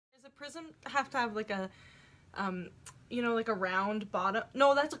prism have to have like a, you know, like a round bottom?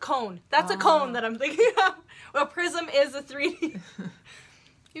 No, that's a cone. That's a cone that I'm thinking of. Well, prism is a 3D.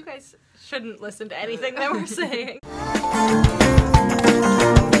 You guys shouldn't listen to anything that we're saying.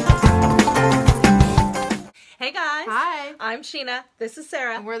 Hey guys. Hi. I'm Sheena. This is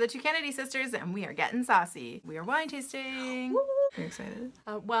Sarah. And we're the two Kennedy sisters, and we are getting saucy. We are wine tasting. Woo. Are you excited?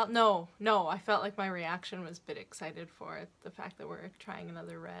 Well, no. I felt like my reaction was a bit excited for it. The fact that we're trying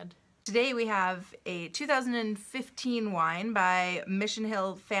another red. Today we have a 2015 wine by Mission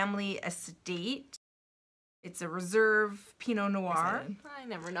Hill Family Estate. It's a Reserve Pinot Noir. I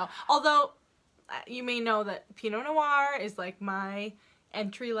never know. Although, you may know that Pinot Noir is like my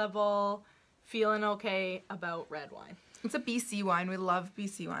entry-level, feeling okay about red wine. It's a BC wine. We love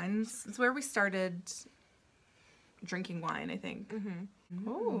BC wines. It's where we started drinking wine, I think. Mm-hmm.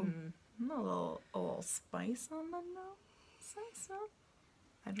 Oh, a little spice on the nose.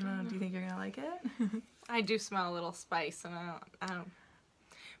 I don't know. Do you think you're gonna like it? I do smell a little spice, and I don't.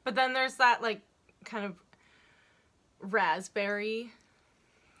 But then there's that like kind of raspberry,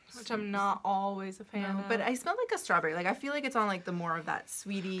 which I'm not always a fan of. But I smell like a strawberry. Like I feel like it's on like the more of that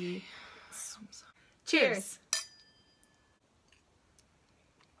sweetie. Cheers.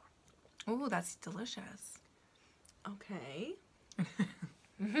 Oh, that's delicious. Okay.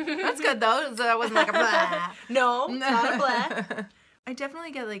 That's good though. So that wasn't like a blah. No, it's not a blah. I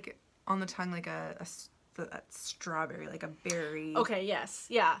definitely get like on the tongue like that strawberry, like a berry. Okay, yes.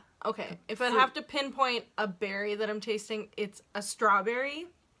 Yeah. Okay. If I have to pinpoint a berry that I'm tasting, it's a strawberry.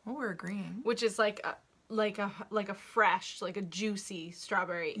 Oh, we're agreeing. Which is like a fresh, like a juicy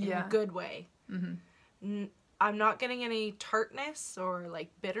strawberry in a good way. Mm-hmm. I'm not getting any tartness or like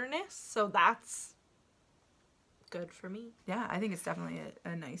bitterness, so that's good for me. Yeah, I think it's definitely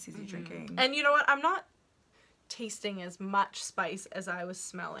a nice, easy drinking. And you know what? I'm not tasting as much spice as I was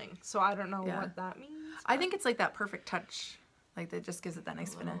smelling, so I don't know what that means. I think it's like that perfect touch, like that just gives it that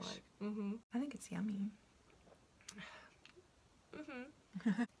nice finish. Like, I think it's yummy.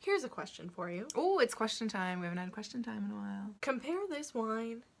 Here's a question for you. Oh, it's question time. We haven't had question time in a while. Compare this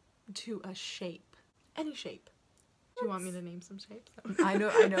wine to a shape. Any shape. Do you want me to name some shapes? I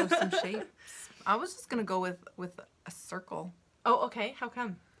know some shapes. I was just gonna go with a circle. Oh, okay. How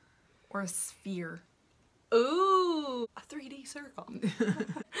come? Or a sphere. Ooh, a 3D circle.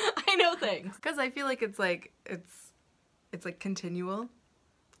 I know things. Because I feel like it's like continual.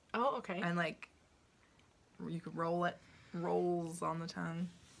 Oh, okay. And like you could roll it. Rolls on the tongue.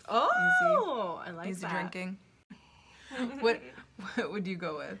 Oh, I like easy that. Drinking. What would you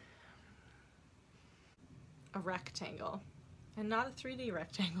go with? A rectangle, and not a 3D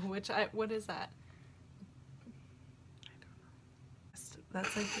rectangle. What is that? I don't know.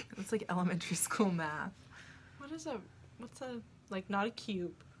 That's like elementary school math. What's a like not a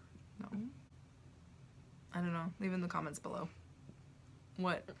cube? No. I don't know. Leave in the comments below.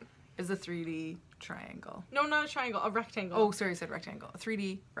 What is a 3D triangle? No, not a triangle, a rectangle. Oh, sorry, I said rectangle. A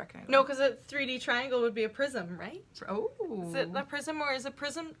 3D rectangle. No, because a 3D triangle would be a prism, right? Oh. Is it a prism, or is a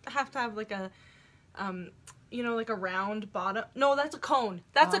prism have to have like a, you know, like a round bottom? No, that's a cone.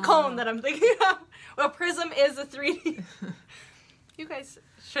 That's a cone that I'm thinking of. Well, prism is a 3D. You guys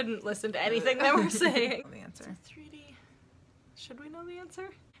shouldn't listen to anything that we're saying. The answer. It's a 3D. Should we know the answer?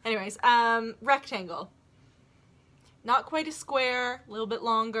 Anyways, rectangle. Not quite a square, a little bit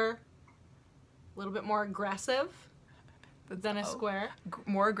longer, a little bit more aggressive than a square.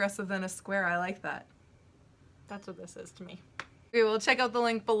 More aggressive than a square, I like that. That's what this is to me. Okay, well, check out the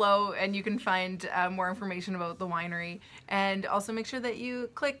link below and you can find more information about the winery. And also make sure that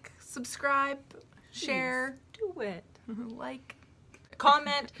you click subscribe, share, do it, like,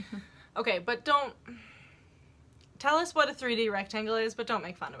 comment. Okay, but don't tell us what a 3D rectangle is, but don't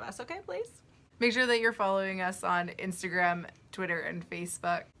make fun of us, okay, please? Make sure that you're following us on Instagram, Twitter, and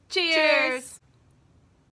Facebook. Cheers!